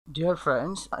Dear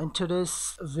friends, in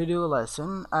today's video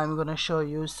lesson, I'm gonna show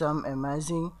you some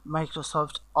amazing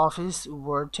Microsoft Office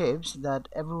Word tips that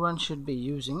everyone should be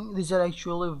using. These are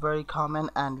actually very common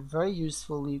and very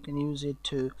useful. You can use it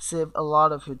to save a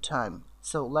lot of your time.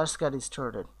 So let's get it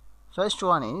started. First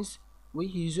one is, we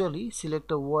usually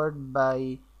select a word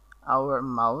by our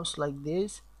mouse like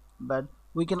this, but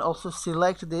we can also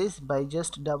select this by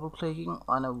just double clicking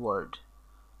on a word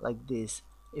like this.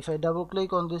 If I double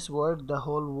click on this word, the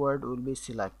whole word will be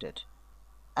selected.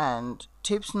 And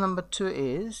tips number 2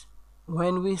 is,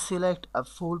 when we select a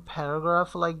full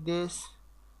paragraph like this,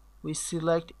 we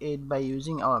select it by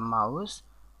using our mouse,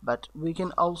 but we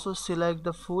can also select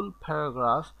the full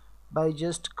paragraph by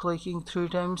just clicking 3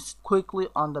 times quickly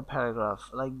on the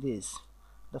paragraph like this.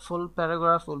 The full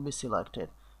paragraph will be selected.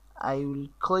 I will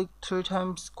click 3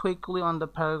 times quickly on the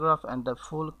paragraph and the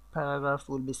full paragraph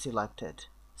will be selected.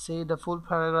 See, the full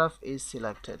paragraph is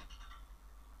selected.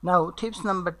 Now tips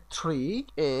number 3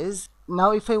 is,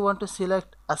 now if I want to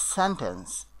select a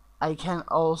sentence, I can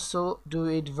also do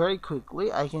it very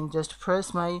quickly. I can just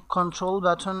press my Ctrl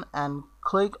button and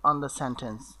click on the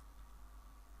sentence.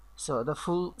 So the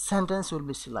full sentence will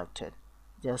be selected.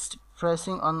 Just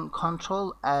pressing on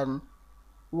Ctrl and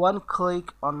one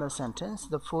click on the sentence,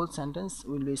 the full sentence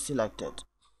will be selected.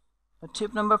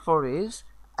 Tip number 4 is,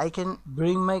 I can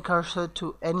bring my cursor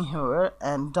to anywhere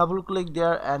and double click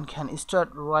there and can start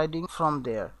writing from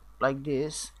there like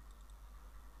this.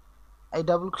 I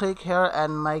double click here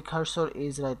and my cursor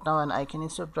is right now and I can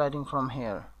start writing from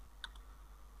here.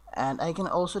 And I can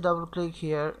also double click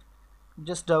here,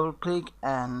 just double click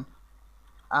and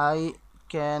I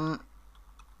can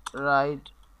write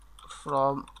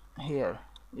from here.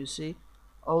 You see,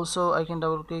 also I can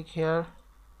double click here,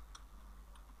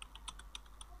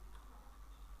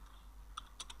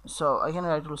 so I can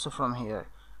write also from here.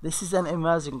 This is an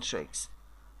amazing tricks.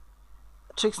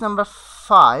 Tricks number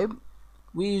 5,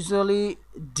 we usually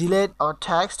delete our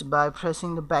text by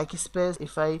pressing the backspace.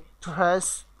 If I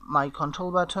press my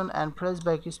Ctrl button and press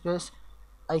backspace,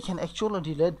 I can actually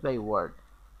delete by word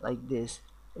like this.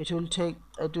 It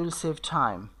will save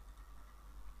time.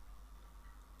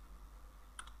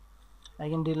 I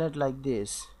can delete like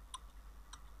this.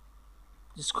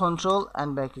 Just Ctrl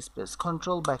and backspace,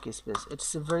 Ctrl backspace.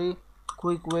 It's a very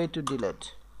quick way to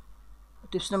delete.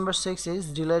 Tips number 6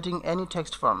 is deleting any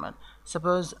text format.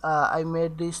 Suppose I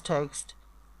made this text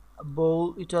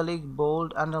bold, italic,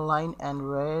 bold, underline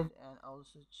and red, and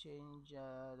also change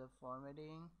the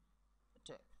formatting.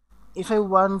 If I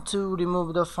want to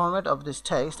remove the format of this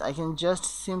text, I can just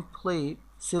simply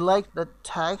select the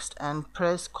text and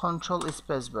press Ctrl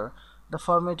spacebar. The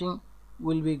formatting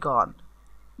will be gone.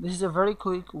 This is a very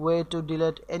quick way to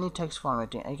delete any text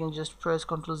formatting. I can just press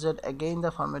Ctrl Z again,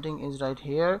 the formatting is right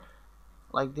here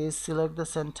like this. Select the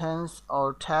sentence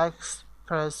or text,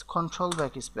 press Ctrl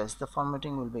backspace, the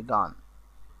formatting will be gone.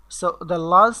 So the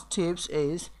last tips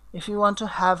is, if you want to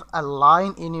have a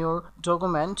line in your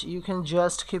document, you can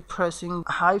just keep pressing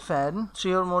hyphen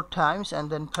 3 or more times and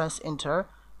then press enter.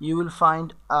 You will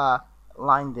find a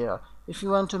line there. If you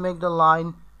want to make the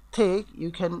line thick, you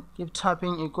can keep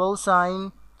typing equal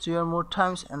sign 3 or more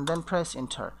times and then press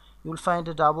enter. You will find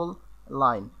a double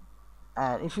line.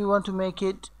 And if you want to make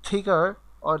it thicker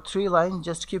or 3 lines,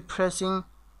 just keep pressing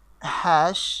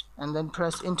hash and then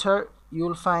press enter. You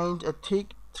will find a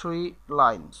thick 3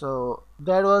 line. So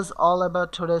that was all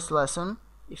about today's lesson.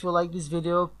 If you like this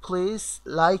video, please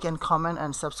like and comment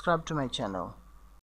and subscribe to my channel.